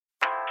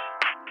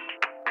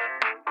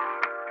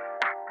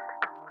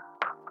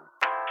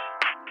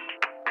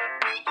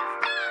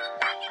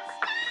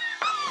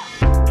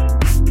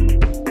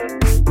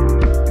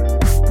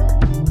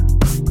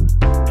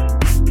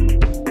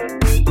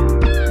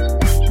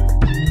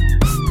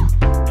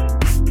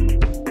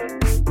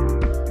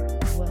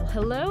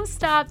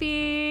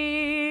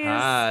Stoppies.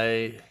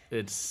 Hi.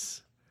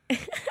 It's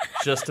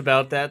just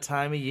about that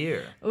time of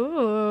year.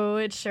 Ooh,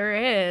 it sure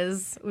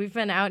is. We've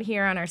been out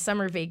here on our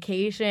summer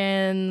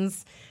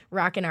vacations,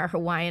 rocking our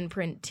Hawaiian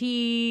print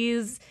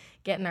tees,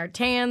 getting our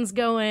tans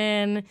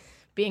going,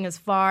 being as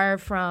far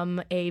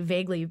from a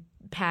vaguely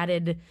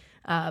padded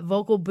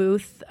vocal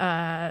booth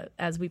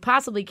as we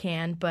possibly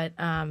can, but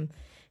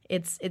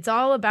it's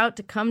all about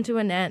to come to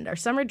an end. Our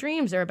summer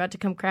dreams are about to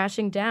come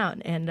crashing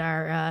down, and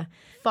our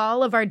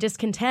fall of our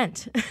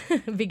discontent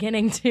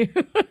beginning to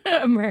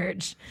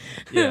emerge.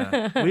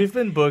 Yeah, we've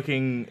been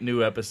booking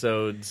new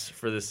episodes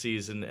for this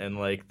season, and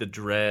like the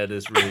dread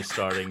is really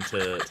starting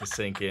to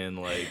sink in.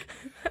 Like,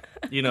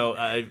 you know,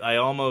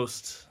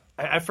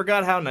 I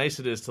forgot how nice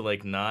it is to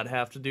like not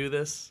have to do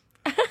this.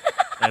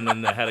 And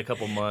then I had a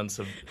couple months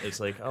of it's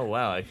like, oh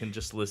wow, I can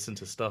just listen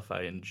to stuff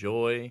I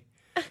enjoy.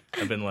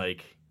 I've been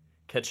like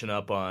catching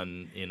up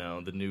on, you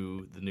know, the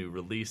new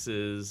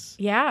releases.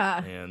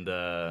 Yeah.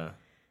 And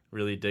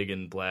really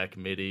digging Black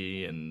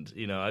Midi, and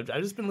you know, I've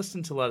just been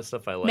listening to a lot of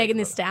stuff I like. Megan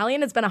Thee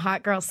Stallion. It's been a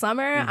hot girl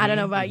summer. I don't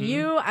know about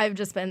you. I've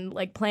just been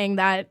like playing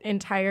that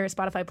entire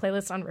Spotify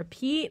playlist on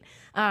repeat.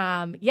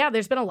 Yeah,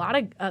 there's been a lot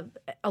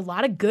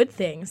of good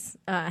things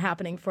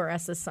happening for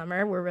us this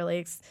summer. We're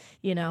really,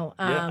 yeah,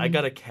 I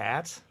got a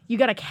cat. You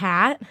got a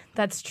cat.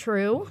 That's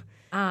true.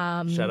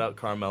 Shout out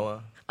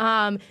Carmela.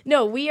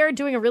 No, we are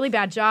doing a really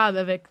bad job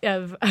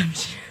of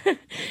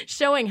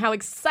showing how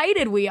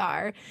excited we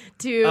are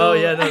to. Oh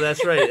yeah, no,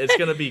 that's right. It's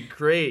gonna be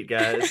great,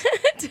 guys.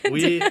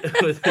 Look,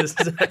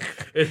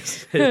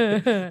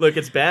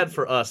 it's bad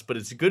for us, but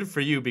it's good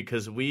for you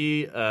because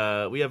we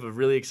have a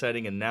really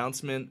exciting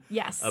announcement.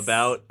 Yes.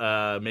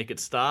 About Make It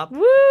Stop.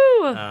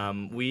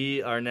 Woo!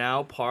 We are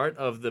now part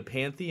of the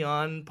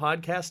Pantheon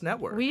Podcast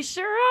Network. We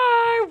sure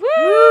are.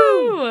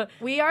 Woo!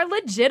 We are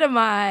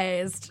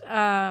legitimized.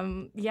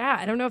 Yeah,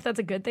 I don't know if that's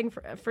a good thing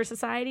for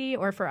society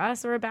or for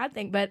us or a bad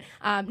thing, but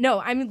no,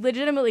 I'm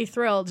legitimately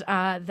thrilled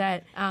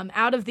that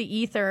out of the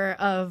ether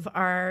of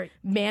our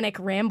manic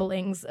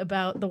ramblings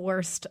about the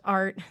worst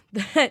art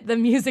that the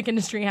music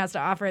industry has to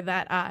offer,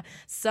 that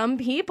some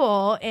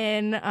people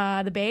in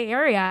the Bay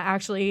Area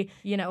actually,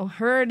 you know,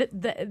 heard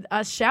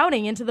us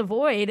shouting into the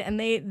void, and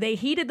they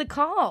heeded the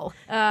call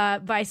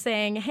by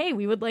saying, hey,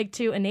 we would like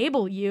to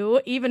enable you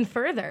even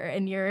further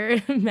in your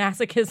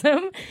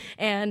masochism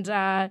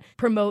and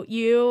promote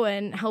you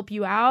and help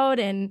you out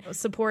and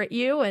support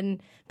you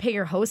and pay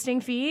your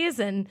hosting fees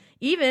and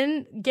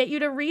even get you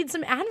to read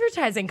some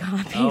advertising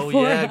copy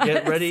for us.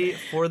 Get ready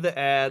for the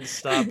ads,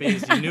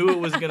 Stoppies. You knew it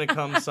was going to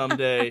come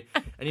someday.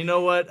 And you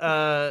know what?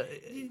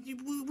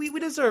 We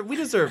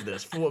deserve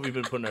this for what we've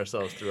been putting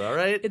ourselves through, all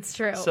right? It's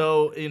true.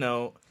 So, you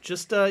know,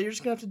 just you're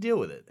just going to have to deal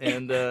with it.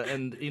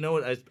 And you know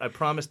what? I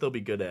promise there'll be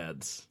good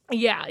ads.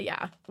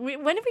 Yeah.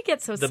 When did we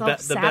get so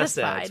self-satisfied? The best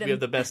ads. We have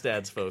the best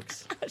ads,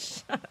 folks.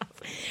 Shut up.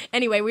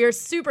 Anyway, we are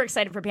super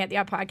excited for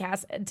Pantheon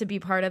Podcast to be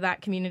part of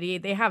that community.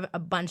 They have a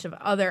bunch of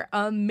other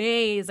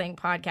amazing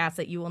podcasts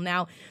that you will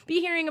now be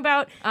hearing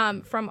about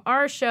from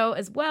our show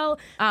as well.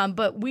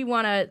 But we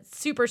want to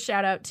super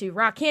shout out to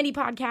Rock Candy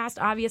Podcast,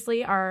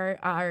 obviously,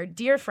 our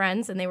dear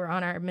friends, and they were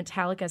on our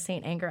Metallica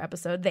St. Anger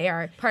episode. They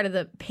are part of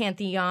the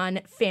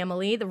Pantheon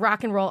family. The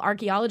Rock and Roll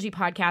Archaeology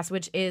Podcast,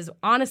 which is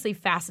honestly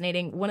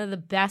fascinating. One of the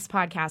best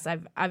podcasts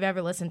I've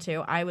ever listened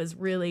to. I was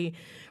really,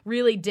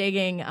 really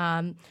digging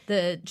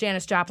the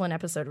Janis Joplin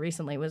episode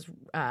recently. Was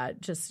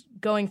just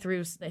going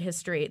through the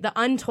history, the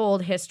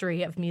untold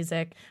history of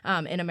music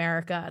in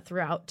America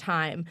throughout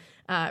time.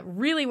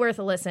 Really worth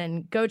a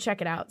listen. Go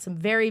check it out. Some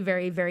very,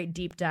 very, very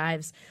deep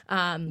dives.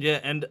 Yeah,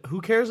 and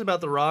Who Cares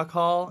About the Rock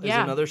Hall is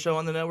Yeah. another show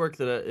on the network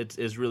that it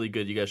is really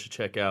good. You guys should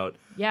check out.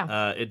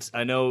 Yeah.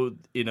 I know,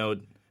 you know,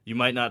 you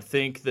might not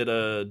think that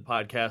a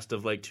podcast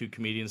of like two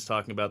comedians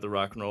talking about the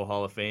Rock and Roll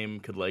Hall of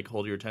Fame could like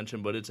hold your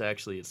attention, but it's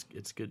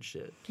good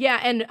shit. Yeah,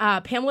 and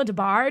Pamela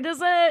DeBar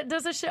does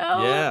a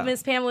show, Yeah.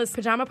 Miss Pamela's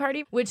Pajama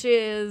Party, which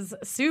is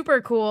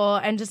super cool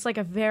and just like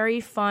a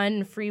very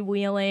fun,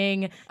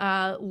 freewheeling,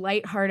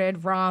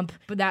 lighthearted romp.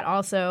 But that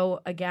also,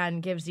 again,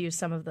 gives you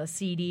some of the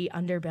seedy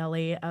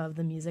underbelly of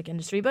the music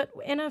industry, but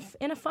in a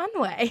fun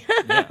way.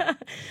 Yeah.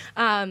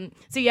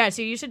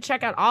 So you should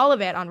check out all of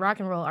it on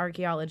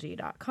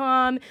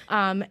rockandrollarchaeology.com.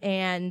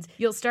 And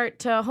you'll start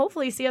to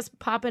hopefully see us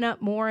popping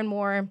up more and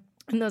more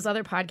in those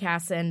other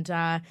podcasts. And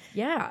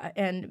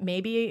and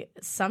maybe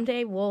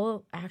someday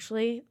we'll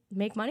actually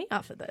make money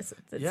off of this.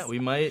 Yeah, we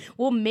might.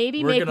 We'll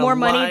maybe We're make gonna more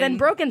money line- than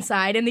Broken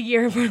Side in the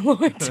year of our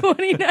Lord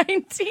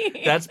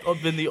 2019. That's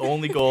been the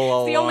only goal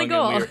all It's the along, only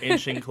goal. and we are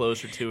inching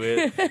closer to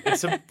it.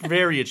 It's a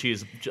very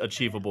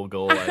achievable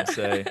goal, I'd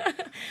say.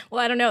 Well,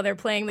 I don't know. They're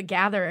playing The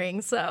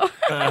Gathering, so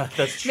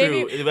That's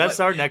true. Maybe- That's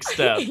our next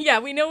step. yeah,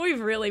 we know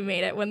we've really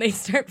made it when they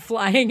start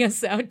flying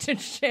us out to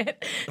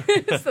shit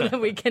so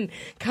that we can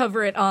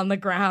cover it on the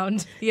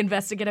ground. The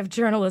investigative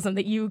journalism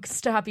that you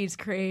stoppies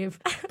crave.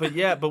 But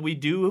we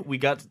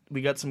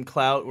We got some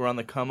clout. We're on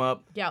the come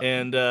up. Yep.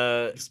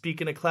 And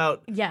speaking of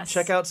clout, yes,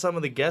 check out some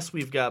of the guests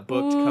we've got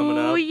booked coming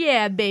up. Oh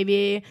yeah,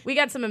 baby. We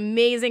got some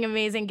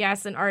amazing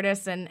guests and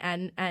artists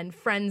and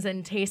friends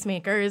and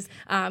tastemakers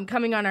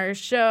coming on our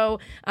show.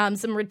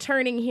 Some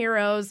returning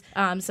heroes,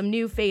 some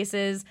new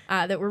faces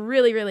that we're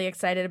really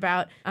excited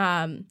about.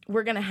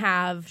 We're gonna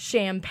have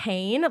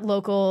Champagne,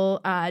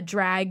 local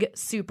drag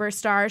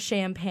superstar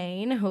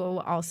Champagne, who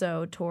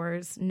also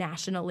tours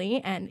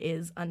nationally and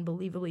is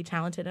unbelievably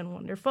talented and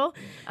wonderful.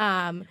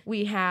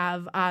 We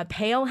have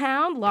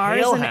Palehound,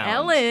 Lars and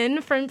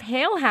Ellen from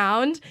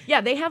Palehound.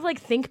 Yeah, they have like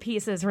think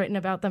pieces written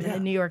about them in the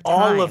New York Times.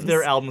 All of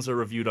their albums are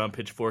reviewed on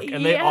Pitchfork,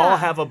 and they all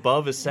have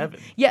above a 7.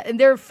 Yeah, and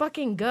they're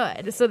fucking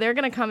good. So they're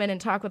going to come in and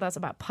talk with us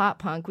about pop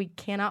punk. We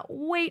cannot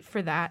wait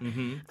for that.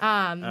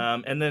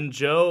 And then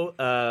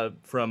Joe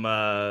from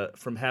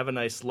Have a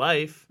Nice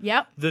Life.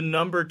 Yep. The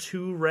number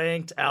 2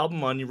 ranked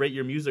album on You Rate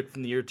Your Music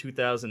from the year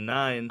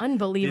 2009.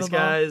 Unbelievable. These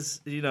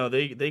guys, they're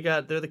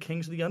the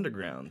kings of the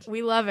underground.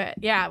 We love it.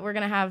 Yeah, we're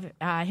going to have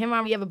him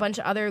on. We have a bunch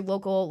of other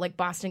local like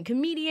Boston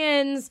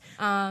comedians.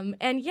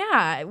 And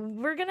yeah,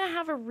 we're going to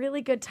have a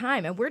really good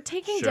time. And we're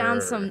taking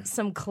down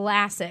some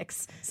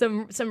classics,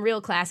 some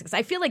real classics.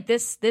 I feel like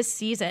this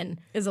season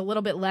is a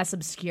little bit less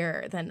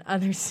obscure than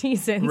other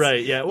seasons.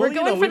 Right, yeah. Well, we're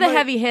going for the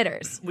heavy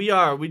hitters. We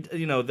are.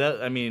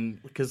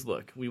 Because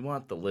look, we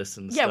want the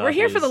listens. Yeah, we're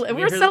here for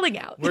we're selling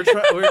out.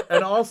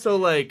 And also,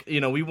 like,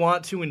 we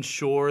want to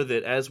ensure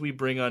that as we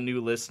bring on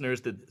new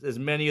listeners, that as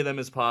many of them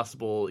as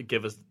possible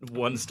give us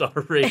 1-star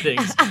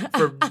ratings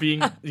for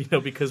being,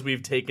 because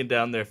we've taken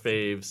down their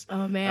faves.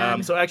 Oh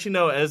man. So actually,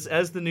 no.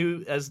 As the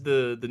new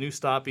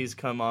stoppies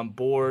come on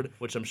board,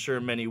 which I'm sure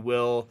many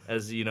will,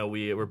 as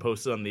we're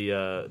posted on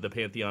the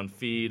Pantheon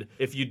feed.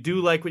 If you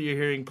do like what you're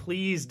hearing,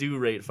 please do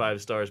rate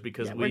 5 stars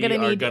because we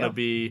are gonna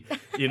be,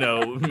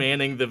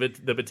 manning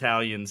the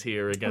battalions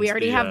here against. We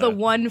already have the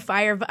one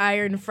Fire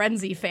Iron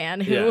Frenzy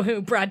fan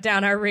who brought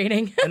down our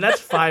rating, and that's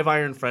 5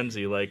 Iron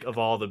Frenzy, like of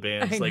all the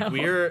bands. Like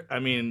we're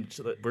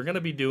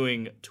gonna be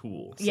doing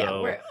Tool,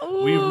 so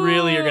we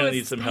really are gonna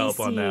need some help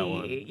on that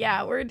one.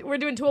 Yeah, we're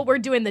doing Tool. We're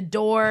doing the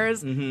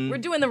Doors. Mm-hmm. We're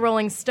doing the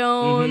Rolling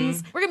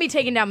Stones. Mm-hmm. We're gonna be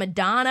taking down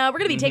Madonna. We're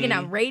gonna be taking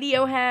down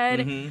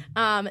Radiohead.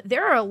 Mm-hmm.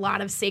 There are a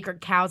lot of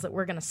sacred cows that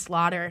we're gonna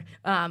slaughter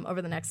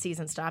over the next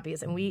season,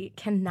 Stoppies, and we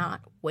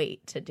cannot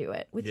wait to do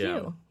it with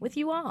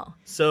you all.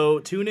 So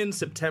tune in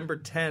September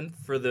 10th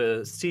for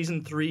the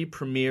season 3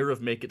 premiere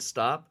of Make It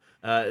Stop.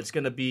 It's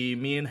going to be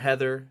me and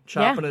Heather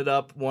chopping it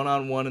up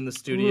one-on-one in the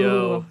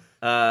studio.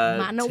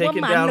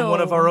 Taking down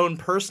one of our own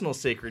personal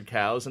sacred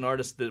cows, an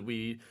artist that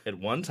we at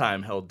one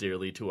time held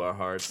dearly to our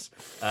hearts.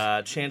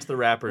 Chance the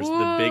Rapper's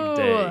The Big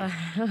Day.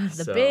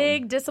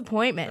 Big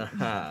disappointment.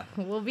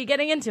 We'll be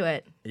getting into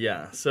it.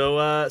 Yeah.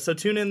 So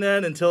tune in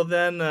then. Until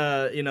then,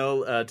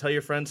 tell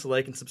your friends to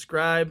like and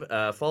subscribe.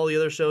 Follow the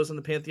other shows on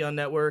the Pantheon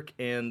Network,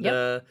 and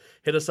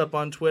hit us up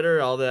on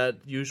Twitter. All that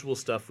usual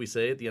stuff we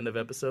say at the end of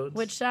episodes.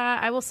 Which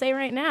I will say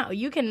right now.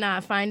 You can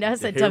find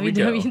us at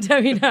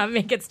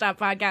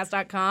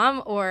www.makeitstoppodcast.com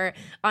or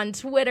on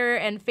Twitter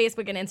and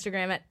Facebook and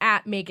Instagram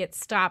at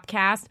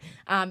MakeItStopCast.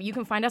 You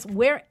can find us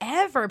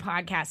wherever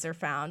podcasts are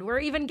found. We're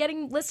even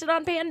getting listed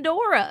on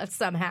Pandora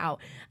somehow.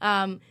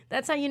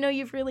 That's how you know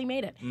you've really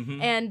made it.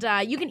 Mm-hmm. And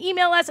you can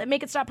email us at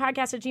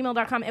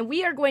makeitstoppodcast@gmail.com. And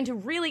we are going to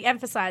really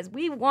emphasize,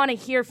 we want to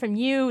hear from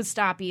you,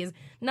 Stoppies,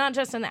 not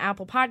just in the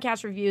Apple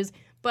Podcast reviews,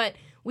 but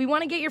we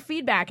want to get your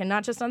feedback, and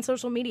not just on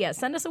social media.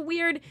 Send us a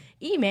weird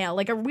email,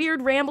 like a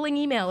weird rambling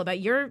email about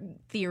your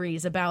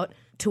theories about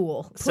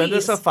Tool. Please. Send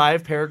us a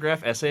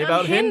 5-paragraph essay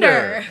about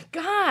Hinder.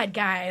 God,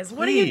 guys,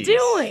 what are you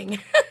doing?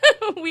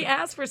 We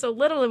ask for so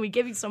little and we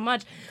give you so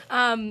much.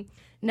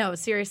 No,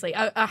 seriously,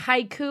 a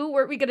haiku.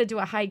 Weren't we going to do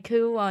a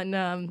haiku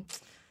on...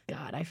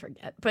 God, I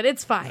forget, but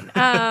it's fine.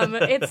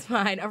 It's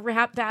fine. A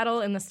rap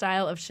battle in the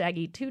style of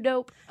Shaggy 2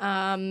 Dope.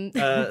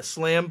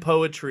 Slam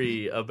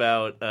poetry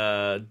about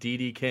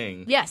D.D.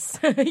 King. Yes,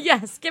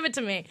 yes, give it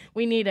to me.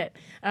 We need it.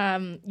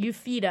 You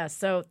feed us,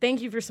 so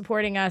thank you for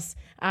supporting us,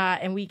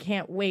 and we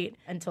can't wait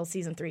until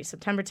season 3,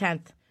 September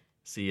 10th.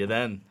 See you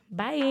then.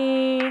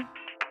 Bye.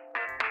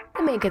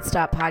 The Make It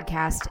Stop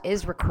podcast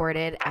is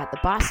recorded at the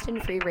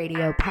Boston Free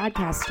Radio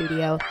podcast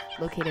studio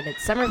located at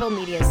Somerville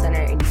Media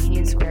Center in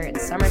Union Square in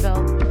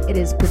Somerville. It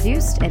is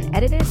produced and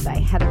edited by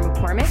Heather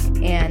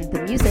McCormick, and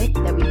the music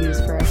that we use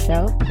for our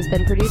show has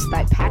been produced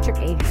by Patrick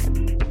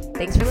Ahern.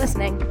 Thanks for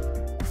listening.